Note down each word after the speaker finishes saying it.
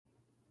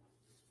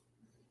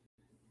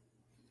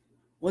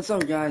What's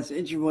up, guys?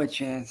 It's your boy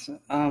Chance.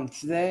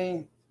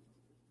 Today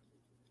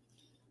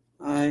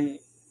I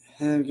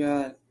have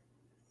got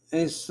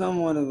a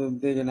somewhat of a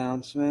big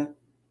announcement,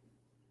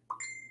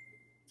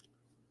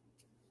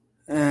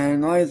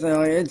 and like I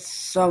say, it's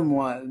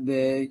somewhat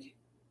big.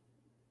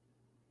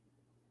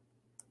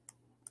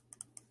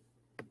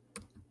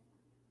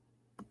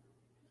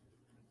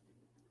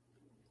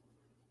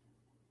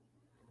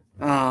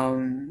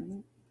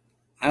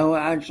 I will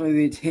actually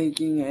be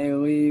taking a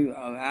leave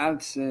of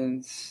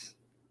absence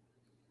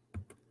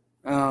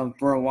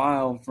for a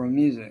while from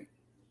music.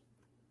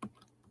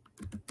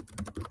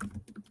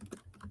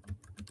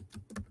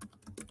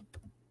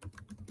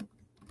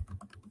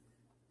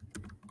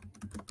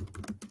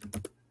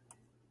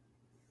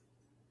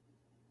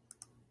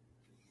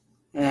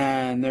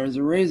 And there's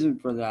a reason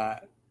for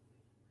that.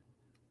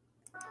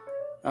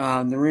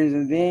 The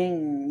reason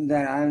being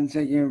that I'm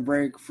taking a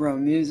break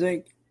from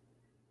music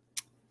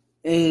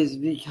is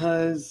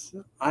because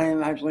I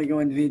am actually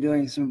going to be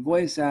doing some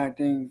voice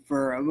acting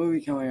for a movie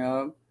coming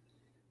up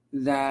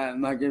that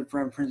my good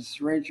friend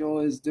Princess Rachel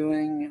is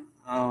doing.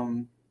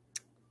 And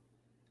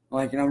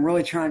I'm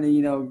really trying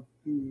to,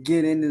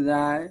 get into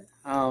that.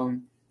 No,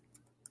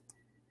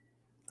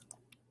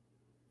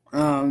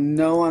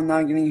 I'm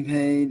not getting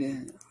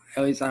paid.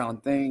 At least I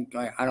don't think.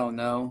 I don't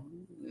know.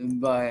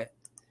 But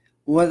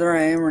whether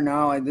I am or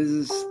not, this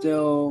is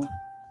still,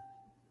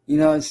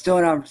 it's still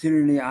an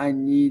opportunity I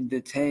need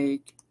to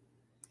take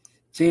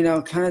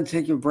to, kind of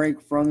take a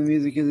break from the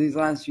music, because these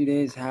last few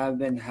days have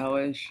been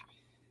hellish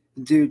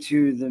due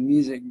to the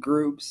music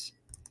groups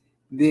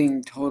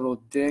being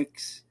total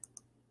dicks.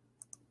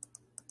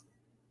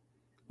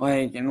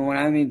 And when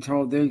I mean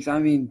total dicks, I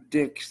mean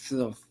dicks to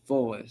the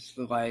fullest.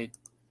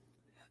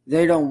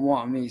 They don't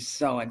want me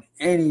selling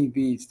any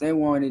beats. They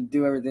want to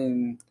do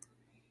everything,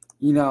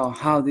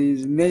 how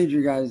these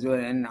major guys do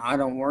it, and I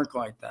don't work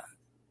like that.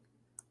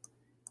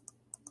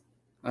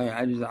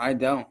 I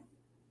don't.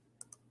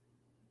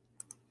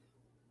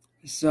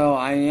 So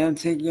I am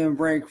taking a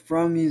break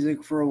from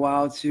music for a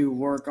while to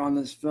work on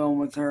this film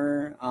with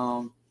her.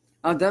 I'm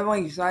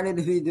definitely excited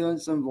to be doing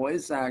some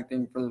voice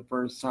acting for the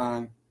first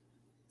time.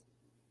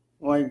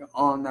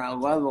 On that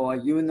level.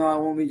 Even though I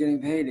won't be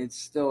getting paid, it's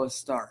still a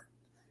start.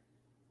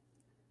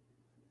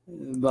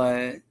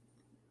 But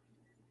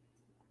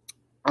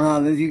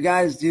if you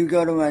guys do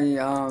go to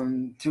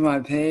my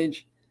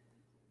page,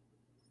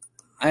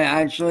 I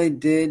actually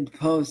did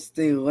post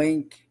the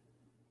link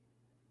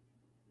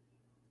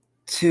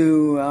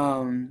to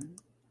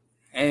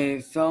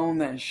a film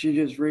that she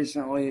just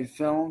recently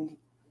filmed.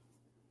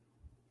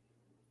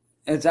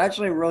 It's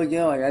actually really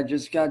good. I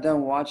just got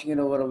done watching it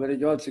a little bit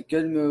ago. It's a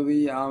good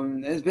movie.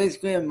 It's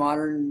basically a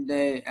modern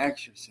day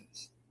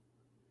Exorcist.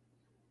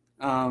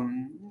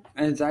 And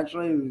it's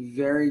actually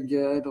very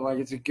good.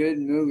 It's a good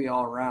movie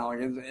all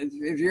around.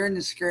 If you're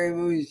into scary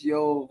movies,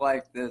 you'll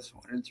like this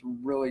one. It's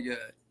really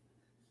good.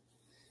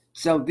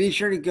 So be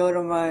sure to go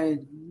to my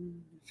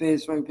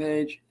Facebook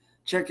page,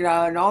 check it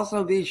out, and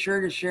also be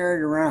sure to share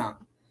it around.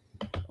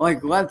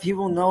 Let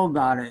people know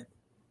about it.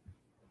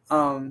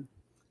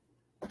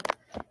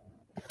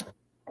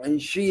 And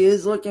she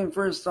is looking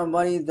for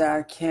somebody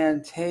that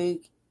can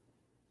take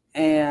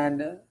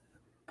and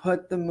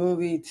put the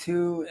movie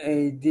to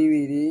a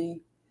DVD.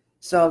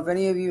 So if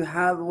any of you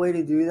have a way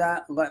to do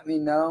that, let me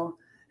know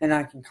and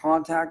I can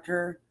contact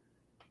her.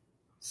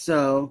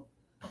 So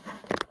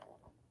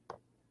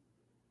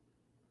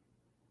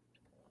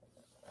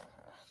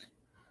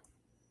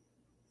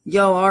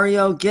yo,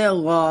 Ario, get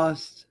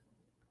lost.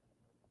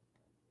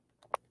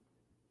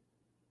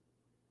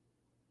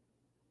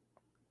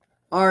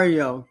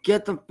 Ario,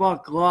 get the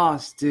fuck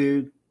lost,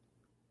 dude.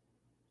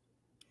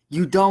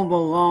 You don't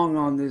belong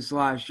on this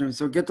live stream,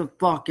 so get the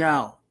fuck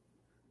out.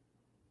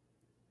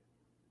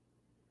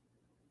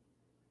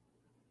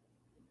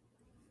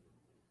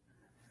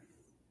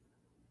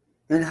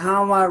 And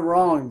how am I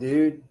wrong,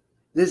 dude?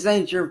 This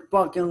ain't your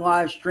fucking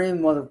live stream,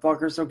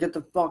 motherfucker, so get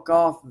the fuck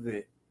off of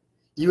it.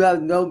 You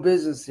have no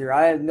business here.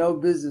 I have no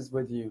business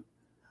with you.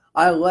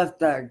 I left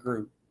that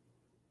group.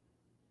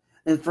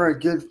 And for a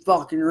good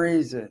fucking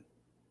reason.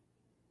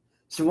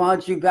 So why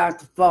don't you back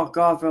the fuck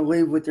off and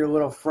leave with your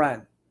little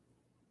friend?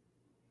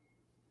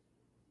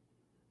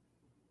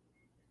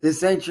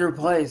 This ain't your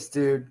place,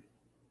 dude.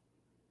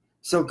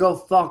 So go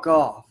fuck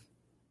off.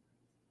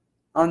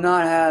 I'm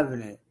not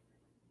having it.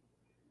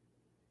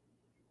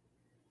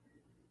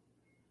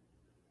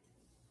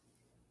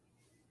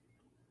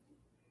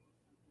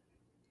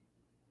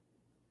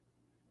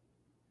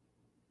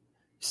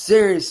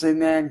 Seriously,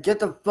 man, get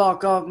the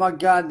fuck off my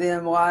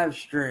goddamn live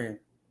stream.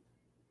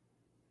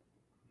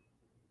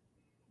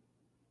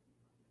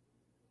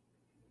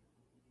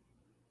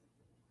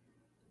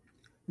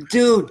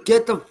 Dude,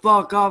 get the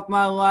fuck off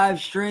my live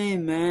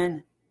stream,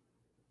 man.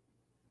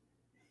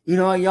 You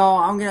know what, y'all?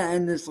 I'm gonna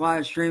end this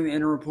live stream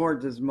and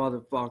report this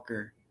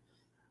motherfucker.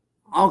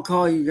 I'll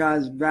call you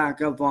guys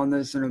back up on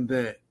this in a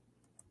bit.